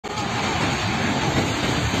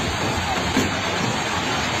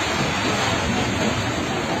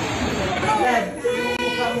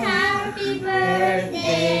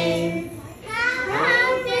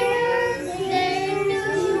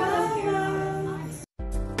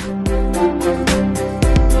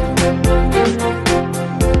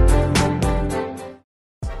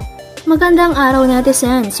Magandang araw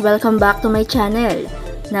netizens! Welcome back to my channel.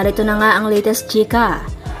 Narito na nga ang latest chika.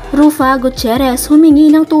 Ruffa Gutierrez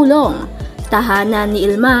humingi ng tulong. Tahanan ni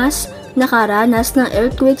Yilmaz nakaranas ng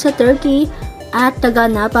earthquake sa Turkey at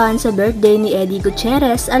taganapan sa birthday ni Eddie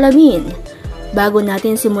Gutierrez. Alamin. Bago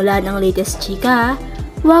natin simulan ang latest chika,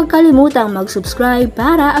 huwag kalimutang mag-subscribe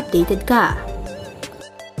para updated ka.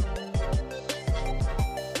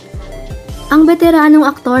 Ang veteranong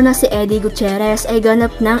aktor na si Eddie Gutierrez ay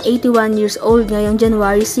ganap ng 81 years old ngayong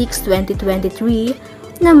January 6,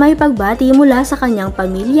 2023 na may pagbati mula sa kanyang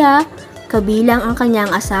pamilya, kabilang ang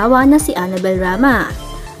kanyang asawa na si Annabel Rama,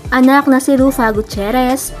 anak na si Ruffa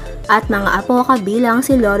Gutierrez at mga apo kabilang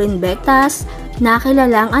si Lauren Bectas na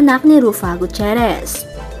kilalang anak ni Ruffa Gutierrez.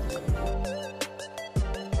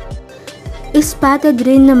 Spotted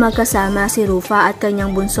rin na magkasama si Ruffa at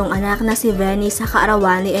kanyang bunsong anak na si Venny sa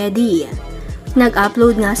kaarawan ni Eddie.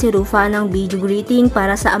 Nag-upload nga si Ruffa ng video greeting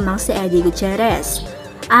para sa amang si Eddie Gutierrez.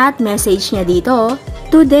 At message niya dito,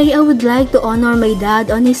 "Today I would like to honor my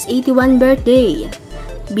dad on his 81 birthday.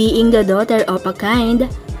 Being the daughter of a kind,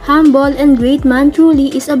 humble and great man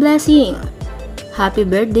truly is a blessing. Happy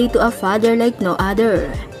birthday to a father like no other.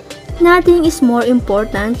 Nothing is more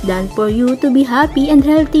important than for you to be happy and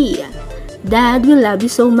healthy. Dad will love you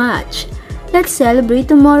so much. Let's celebrate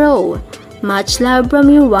tomorrow. Much love from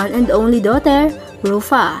your one and only daughter,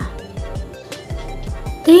 Ruffa."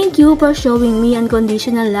 Thank you for showing me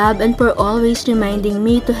unconditional love and for always reminding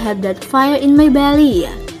me to have that fire in my belly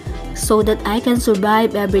so that I can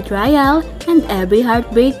survive every trial and every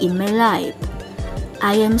heartbreak in my life.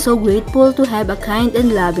 I am so grateful to have a kind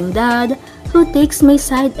and loving dad who takes my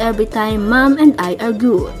side every time Mom and I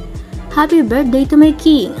argue. Happy birthday to my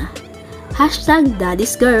king.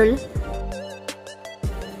 #Daddy's Girl.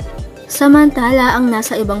 Samantala, ang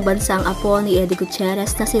nasa ibang bansang apo ni Eddie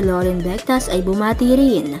Gutierrez na si Lauren Bectas ay bumati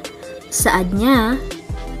rin. Saad niya,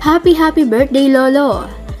 Happy birthday Lolo!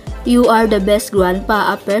 You are the best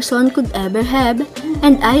grandpa a person could ever have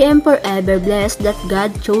and I am forever blessed that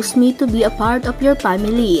God chose me to be a part of your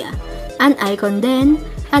family. An icon then,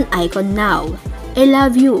 an icon now. I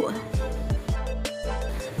love you!"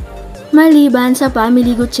 Maliban sa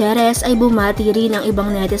family Gutierrez ay bumati rin ang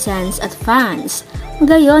ibang netizens at fans.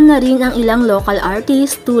 Gayon na rin ang ilang local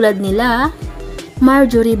artists tulad nila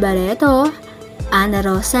Marjorie Barreto, Ana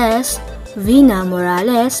Roses, Vina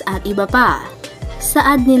Morales at iba pa.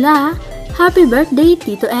 Saad nila, Happy birthday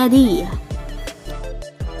Tito Eddie!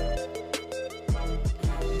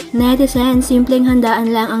 Netizen, simpleng handaan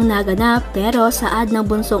lang ang naganap pero saad ng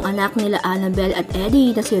bunsong anak nila Annabel at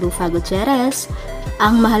Eddie na si Ruffa Gutierrez,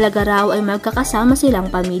 ang mahalaga raw ay magkakasama silang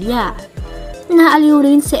pamilya. Naaliw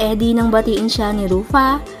rin si Eddie nang batiin siya ni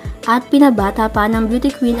Ruffa at pinabata pa ng beauty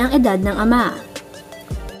queen ang edad ng ama.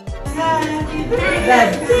 Happy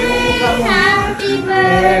birthday! Happy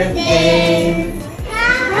birthday!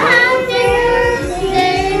 Happy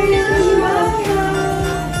birthday to you!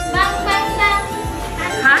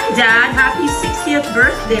 Hi Dad! Happy 60th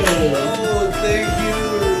birthday! Oh, thank you,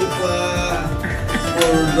 Ruffa,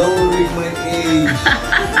 for lowering my age.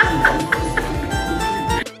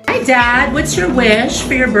 Hi Dad! What's your wish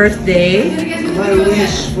for your birthday? My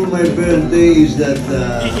wish for my birthday is that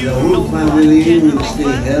the whole family will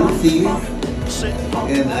stay healthy,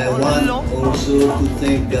 and I want also to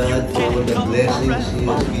thank God for the blessings He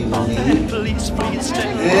has given me.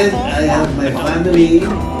 And I have my family,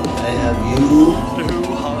 I have you,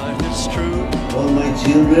 all my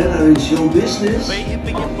children are in show business, and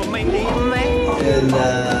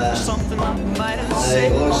I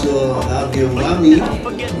also have your mommy.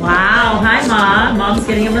 Wow! Hi Mom! Mom's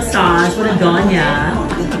getting a massage. What a donya!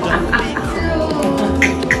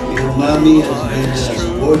 Your mommy has been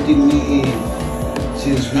supporting me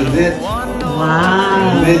since we met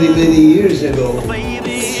Wow! many years ago.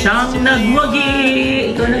 Siyang nagwagi!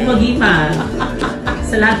 Ikaw nagwagi pa.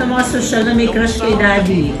 Sa lahat ng mga social na may crush kay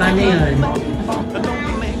Daddy. Paano yun?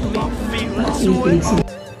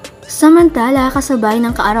 Samantala, kasabay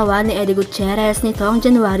ng kaarawan ni Eddie Gutierrez nitong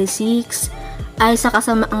January 6, ay sa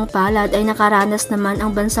kasamaang palad ay nakaranas naman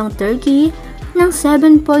ang bansang Turkey ng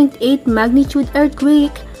 7.8 magnitude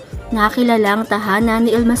earthquake na kilalang tahanan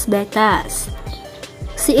ni Yilmaz Bectas.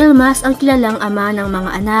 Si Yilmaz ang kilalang ama ng mga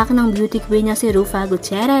anak ng beauty queen na si Ruffa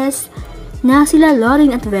Gutierrez na sila Lauren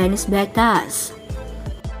at Venny Bectas.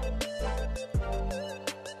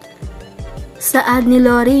 Saad ni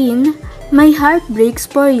Lauren, "My heart breaks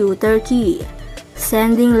for you, Turkey.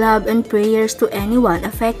 Sending love and prayers to anyone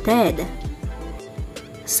affected."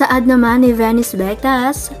 Saad naman ni Venny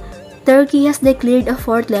Bectas, "Turkey has declared a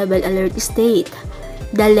 4th level alert state.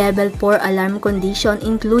 The level 4 alarm condition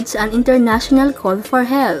includes an international call for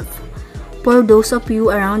help. For those of you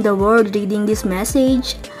around the world reading this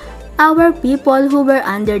message, our people who were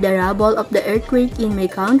under the rubble of the earthquake in my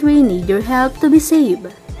country need your help to be saved.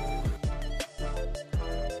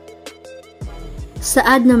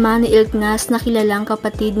 Saad naman ni Ilknas na kilalang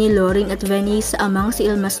kapatid ni Loring at Venice sa amang si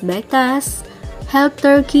Yilmaz Bektas, help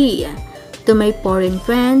Turkey. To my foreign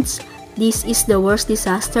friends, this is the worst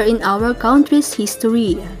disaster in our country's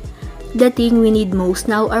history. The thing we need most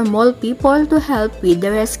now are more people to help with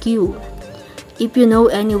the rescue. If you know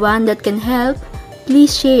anyone that can help,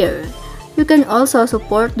 please share. You can also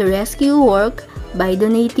support the rescue work by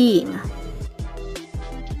donating.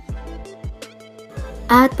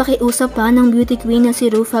 At pakiusap pa ng beauty queen na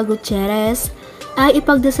si Ruffa Gutierrez ay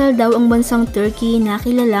ipagdasal daw ang bansang Turkey na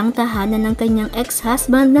kilalang tahanan ng kanyang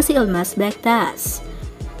ex-husband na si Yilmaz Bektas.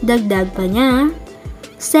 Dagdag pa niya,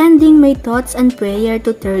 sending my thoughts and prayer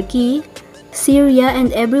to Turkey, Syria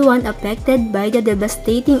and everyone affected by the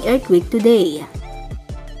devastating earthquake today.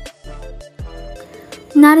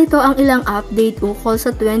 Narito ang ilang update ukol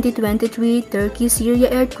sa 2023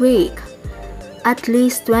 Turkey-Syria earthquake. At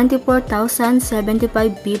least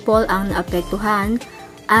 24,075 people ang naapektuhan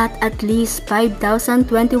at least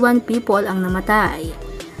 5,021 people ang namatay.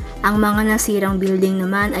 Ang mga nasirang building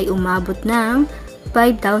naman ay umabot ng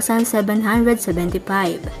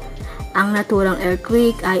 5,775. Ang naturang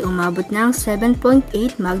earthquake ay umabot ng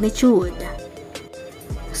 7.8 magnitude.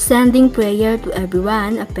 Sending prayer to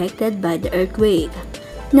everyone affected by the earthquake.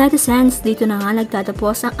 Netizens, dito na nga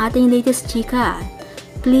nagtatapos ang ating latest chika.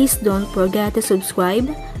 Please don't forget to subscribe,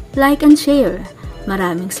 like and share.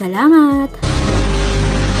 Maraming salamat!